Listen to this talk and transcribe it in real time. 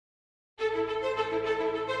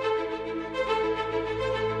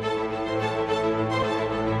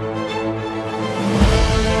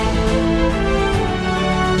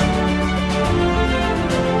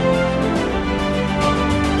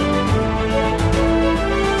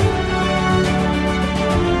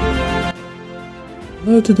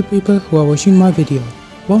Hello to the people who are watching my video.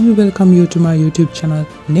 Warmly welcome you to my YouTube channel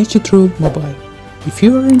Nature Through Mobile. If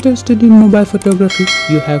you are interested in mobile photography,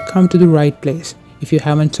 you have come to the right place. If you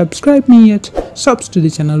haven't subscribed me yet, subs to the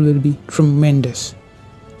channel will be tremendous.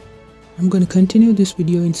 I'm going to continue this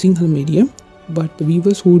video in Sinhala medium, but the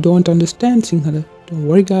viewers who don't understand Sinhala, don't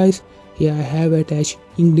worry guys, here I have attached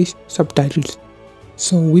English subtitles.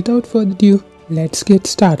 So without further ado, let's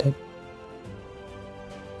get started.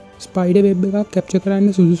 spiderweb එකක් capture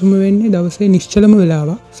කරන්න සුදුසුම වෙන්නේ දවසේ නිශ්චලම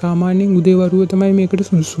වෙලාවක්. සාමාන්‍යයෙන් උදේ වරුව තමයි මේකට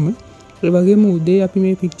සුදුසුම. ඒ වගේම උදේ අපි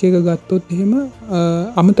මේ පික්චර් එක ගත්තොත් එහෙම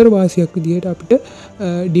අමතර වාසියක් විදිහට අපිට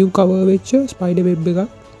ඩිව් කවර් වෙච්ච spiderweb එකක්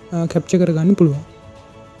කැප්චර් කරගන්න පුළුවන්.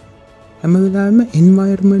 හැම වෙලාවෙම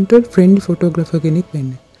environmental friendly photographer කෙනෙක්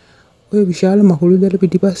වෙන්න. ඔය විශාල මකුළු දැල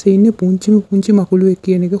පිටිපස්සේ ඉන්නේ පුංචි මකුළුවෙක්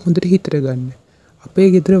කියන එක හොඳට හිතට ගන්න.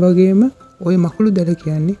 අපේ ගෙදර වගේම ඔය මකුළු දැල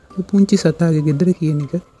කියන්නේ ඔය පුංචි සතාගේ ගෙදර කියන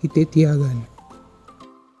එක හිතේ තියාගන්න.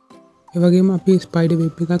 ඒ වගේම අපි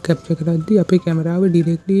spiderweb එකක් කැප්චර් කරද්දී අපේ කැමරාව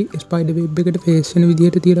ඩිරෙක්ට්ලි spiderweb එකට ෆේස් වෙන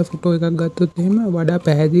විදිහට තියලා ෆොටෝ එකක් ගත්තොත් එහෙම වඩා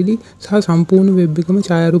පැහැදිලි සහ සම්පූර්ණ වෙබ් එකම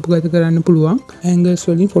ඡායාරූපගත කරන්න පුළුවන් ඇන්ගල්ස්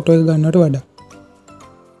වලින් ෆොටෝ එක ගන්නවට වඩා.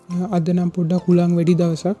 අද නම් පොඩ්ඩක් හුලං වැඩි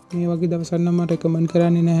දවසක්. මේ වගේ දවසක් නම් මම රෙකමන්ඩ්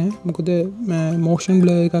කරන්නේ නැහැ. මොකද motion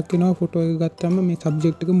blur එකක් එනවා ෆොටෝ එක ගත්තාම මේ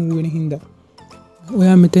සබ්ජෙක්ට් එක මූව් වෙන හින්දා.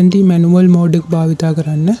 ඔයා මෙතෙන්දී manual mode එක භාවිතා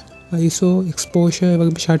කරන්න. ISO, exposure,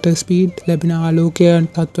 වගේ shutter speed, ලැබෙන ආලෝකය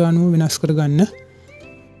තත්ත්ව අනුව වෙනස් කරගන්න.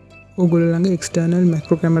 ඔයගොල්ලෝ ළඟ external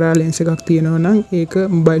macro camera lens එකක් තියෙනවා නම් ඒක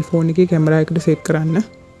mobile phone එකේ camera එකට set කරන්න.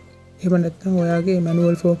 එහෙම නැත්නම් ඔයාගේ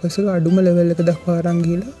manual focus එක අඩුම level එක දක්වා අරන්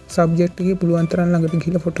ගිහලා subject එකේ පුළුවන් තරම් ළඟට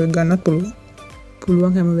ගිහලා photo එක ගන්නත් පුළුවන්.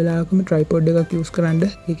 පුළුවන් හැම වෙලාවකම tripod එකක් use කරන්න.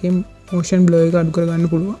 ඒකෙන් motion blur එක අඩු කරගන්න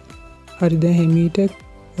පුළුවන්. හරි දැන් හිමීට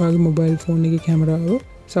ඔයාගේ mobile phone එකේ කැමරාව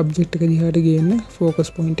subject එක දිහාට ගේන්න focus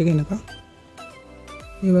point එක එනකම්.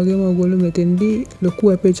 ඒ වගේම ඔයගොල්ලෝ මෙතෙන්දී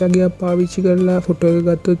ලොකු aperture එකක් පාවිච්චි කරලා photo එක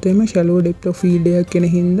ගත්තොත් එහෙම shallow depth of field එකක් එන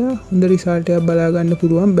හින්දා හොඳ result එකක් බලා ගන්න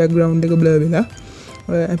පුළුවන් background එක blur වෙලා.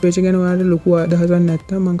 aperture ගැන ඔයාලට ලොකු අදහසක්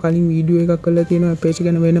නැත්නම් මම කලින් වීඩියෝ එකක් කරලා තියෙනවා aperture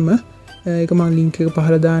ගැන වෙනම. ඒක මම link එක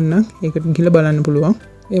පහළ දාන්නම්. ඒකට ගිහලා බලන්න පුළුවන්.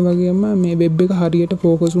 ඒ වගේම මේ web එක හරියට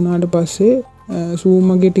focus වුණාට පස්සේ zoom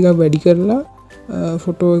එක ටිකක් වැඩි කරලා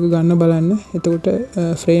ෆොටෝ එක ගන්න බලන්න. එතකොට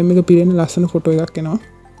ෆ්‍රේම් එක පිරෙන ලස්සන ෆොටෝ එකක් එනවා.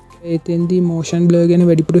 එතෙන්දී motion blur ගැන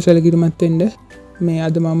වැඩිපුර සැලකිලිමත් වෙන්න. මේ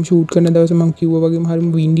අද මම ෂූට් කරන දවසේ මම කිව්වා වගේම හරිම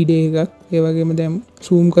windy day එකක්. ඒ වගේම දැන්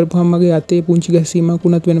zoom කරපුවම මගේ අතේ පුංචි ගැස්සීමක්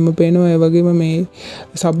වුණත් වෙනම පේනවා. ඒ වගේම මේ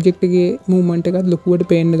subject එකේ movement එකත් ලොකුවට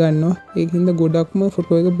පේන්න ගන්නවා. ඒකින්ද ගොඩක්ම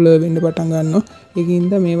ෆොටෝ එක blur වෙන්න පටන් ගන්නවා.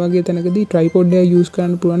 ඒකින්ද මේ වගේ තැනකදී tripod එක use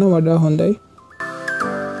කරන්න පුළුවන් නම් වඩා හොඳයි.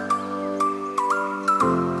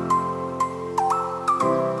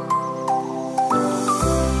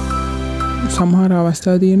 සමහර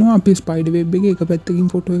අවස්ථා තියෙනවා අපි spiderweb එකේ එක පැත්තකින්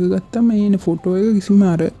ෆොටෝ එක ගත්තාම එන ෆොටෝ එක කිසිම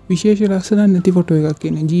අර විශේෂ ලස්සනක් නැති ෆොටෝ එකක්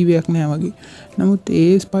එන්නේ ජීවයක් නෑ වගේ. නමුත්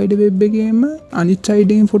ඒ spiderweb එකේම අනිත්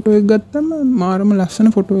සයිඩ් එකෙන් ෆොටෝ එක ගත්තාම මාරම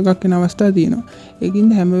ලස්සන ෆොටෝ එකක් එන අවස්ථා තියෙනවා.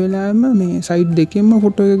 ඒකින්ද හැම වෙලාවෙම මේ සයිඩ් දෙකෙන්ම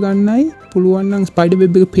ෆොටෝ එක ගන්නයි පුළුවන් නම්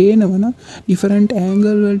spiderweb එක පේනවනම් different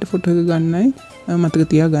angle වලට ෆොටෝ එක ගන්නයි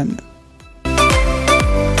මතක තියාගන්න.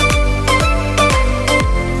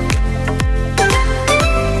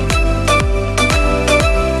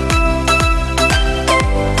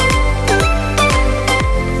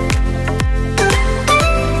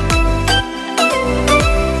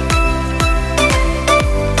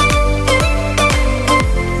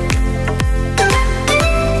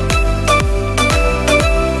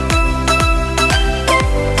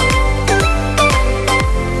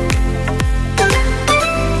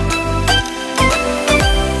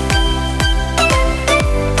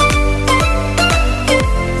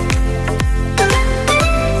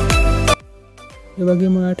 ඒ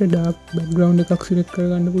වගේම ඔයාලට dark background එකක් select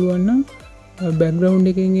කරගන්න පුළුවන් නම් background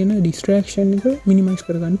එකෙන් එන distraction එක minimize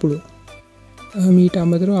කරගන්න පුළුවන්. මීට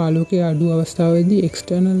අමතරව ආලෝකයේ අඩු අවස්ථාවේදී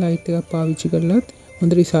external light එකක් පාවිච්චි කරලත්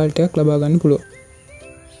හොඳ result එකක් ලබා ගන්න පුළුවන්.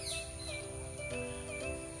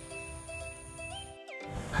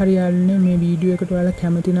 හරි යාළුවනේ මේ වීඩියෝ එකට ඔයාලා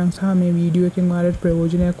කැමති නම් සහ මේ වීඩියෝ එකෙන් ඔයාලට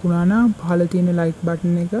ප්‍රයෝජනයක් වුණා නම් පහළ තියෙන like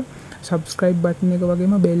button එක, subscribe button එක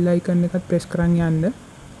වගේම bell icon එකත් press කරන් යන්න.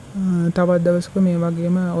 තවත් දවසක මේ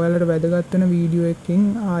වගේම ඔයාලට වැදගත් වෙන වීඩියෝ එකකින්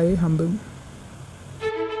ආයේ හම්බෙමු.